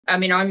I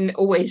mean, I'm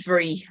always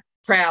very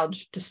proud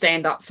to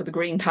stand up for the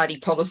Green Party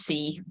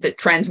policy that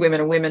trans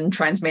women are women,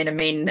 trans men are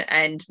men,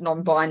 and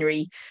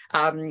non-binary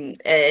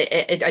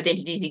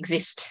identities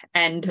exist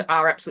and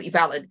are absolutely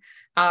valid.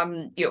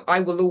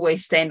 I will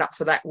always stand up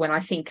for that when I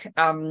think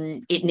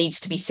it needs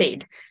to be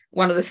said.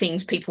 One of the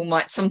things people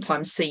might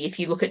sometimes see, if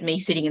you look at me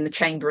sitting in the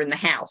chamber in the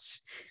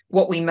House,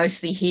 what we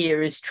mostly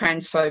hear is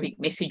transphobic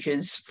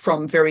messages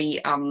from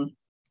very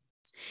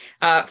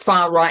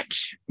far-right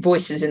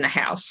voices in the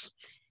House.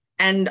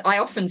 And I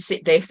often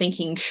sit there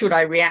thinking, should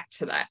I react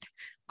to that?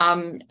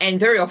 And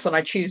very often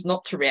I choose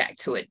not to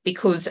react to it,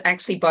 because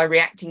actually by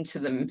reacting to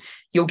them,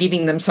 you're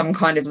giving them some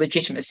kind of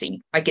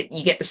legitimacy.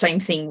 You get the same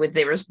thing with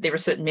there are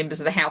certain members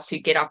of the House who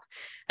get up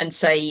and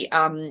say,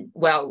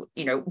 well,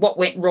 what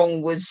went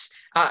wrong was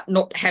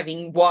not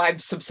having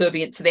wives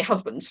subservient to their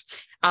husbands.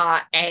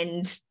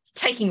 And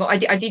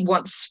I did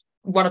once,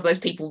 one of those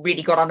people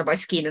really got under my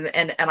skin,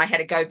 and I had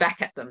to go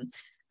back at them.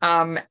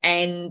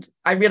 And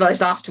I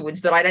realized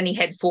afterwards that I'd only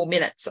had 4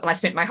 minutes, and I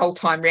spent my whole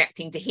time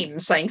reacting to him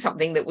saying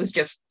something that was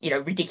just,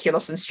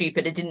 ridiculous and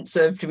stupid. It didn't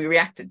serve to be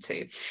reacted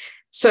to.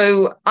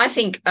 So I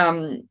think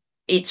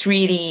it's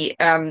really,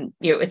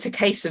 it's a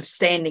case of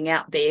standing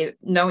out there,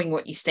 knowing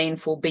what you stand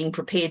for, being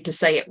prepared to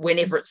say it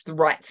whenever it's the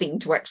right thing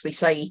to actually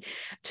say,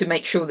 to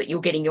make sure that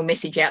you're getting your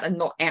message out and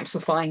not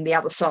amplifying the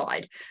other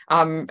side.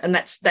 And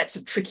that's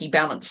a tricky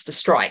balance to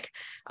strike.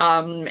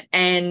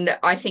 And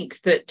I think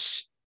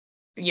that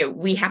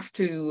we have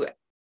to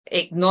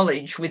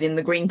acknowledge within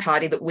the Green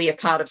Party that we are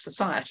part of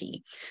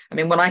society. I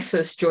mean, when I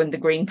first joined the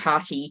Green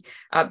Party,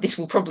 this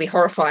will probably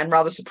horrify and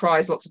rather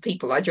surprise lots of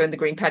people. I joined the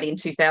Green Party in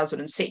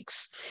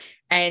 2006.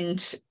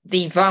 And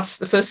the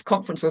first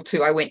conference or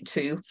two I went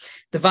to,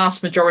 the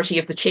vast majority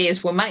of the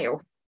chairs were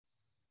male.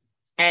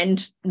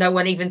 And no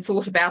one even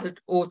thought about it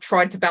or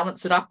tried to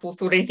balance it up or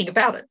thought anything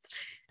about it.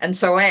 And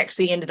so I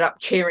actually ended up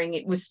chairing,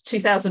 it was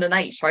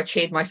 2008, I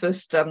chaired my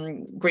first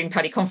Green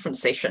Party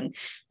conference session,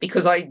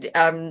 because I'd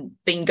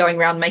been going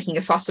around making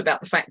a fuss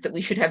about the fact that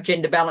we should have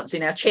gender balance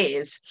in our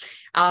chairs.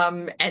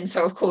 And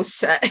so, of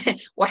course,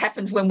 what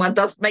happens when one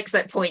makes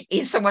that point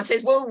is someone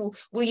says, well,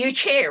 will you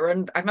chair?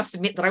 And I must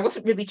admit that I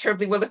wasn't really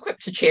terribly well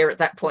equipped to chair at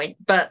that point,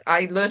 but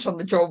I learnt on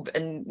the job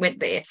and went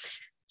there.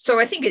 So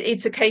I think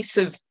it's a case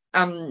of,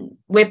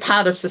 we're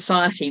part of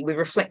society, we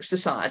reflect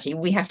society,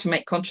 we have to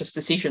make conscious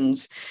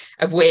decisions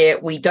of where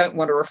we don't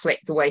want to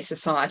reflect the way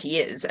society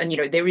is. And,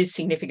 there is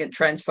significant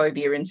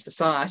transphobia in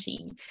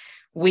society.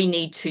 We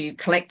need to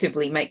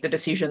collectively make the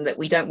decision that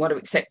we don't want to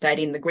accept that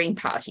in the Green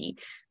Party,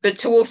 but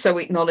to also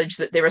acknowledge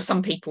that there are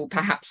some people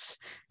perhaps,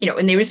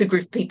 and there is a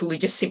group of people who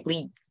just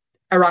simply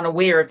are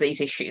unaware of these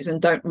issues and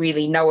don't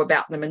really know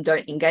about them and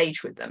don't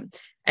engage with them.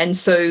 And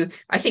so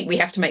I think we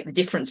have to make the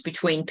difference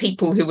between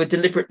people who are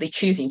deliberately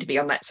choosing to be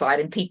on that side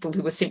and people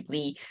who are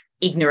simply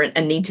ignorant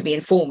and need to be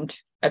informed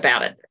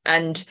about it.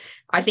 And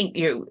I think,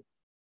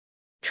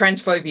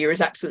 transphobia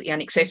is absolutely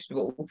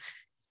unacceptable.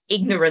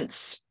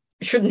 Ignorance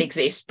shouldn't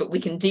exist, but we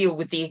can deal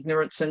with the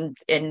ignorance and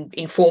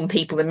inform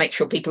people and make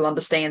sure people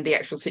understand the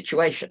actual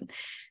situation.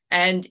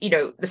 And,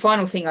 the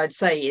final thing I'd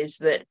say is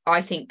that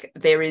I think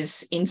there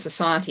is in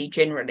society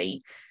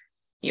generally,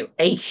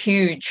 a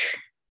huge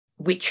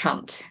witch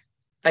hunt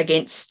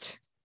against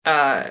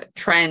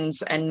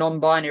trans and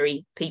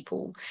non-binary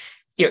people.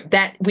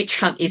 That witch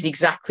hunt is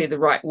exactly the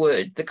right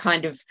word. The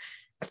kind of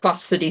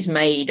fuss that is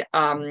made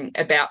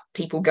about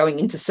people going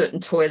into certain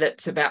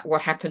toilets, about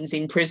what happens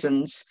in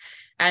prisons.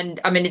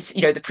 And I mean, it's,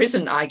 the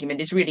prison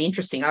argument is really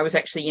interesting. I was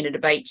actually in a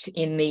debate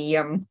in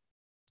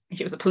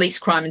it was the police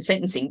crime and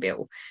sentencing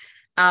bill.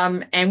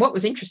 And what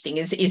was interesting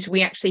is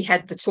we actually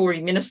had the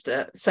Tory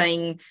minister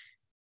saying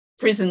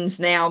prisons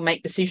now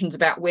make decisions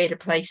about where to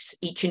place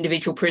each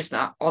individual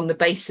prisoner on the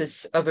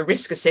basis of a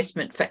risk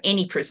assessment for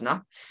any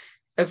prisoner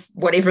of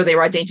whatever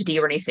their identity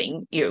or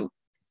anything. The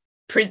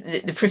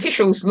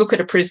officials look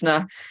at a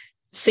prisoner,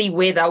 see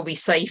where they'll be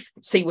safe,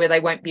 see where they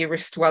won't be a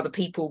risk to other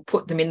people,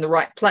 put them in the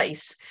right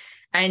place.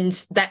 And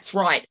that's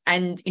right.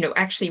 And,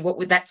 actually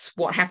that's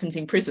what happens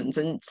in prisons,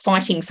 and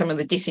fighting some of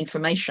the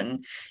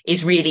disinformation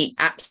is really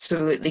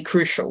absolutely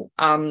crucial.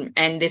 And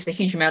there's a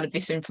huge amount of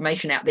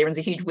disinformation out there, and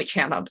there's a huge witch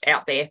hunt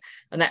out there,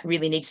 and that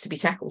really needs to be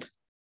tackled.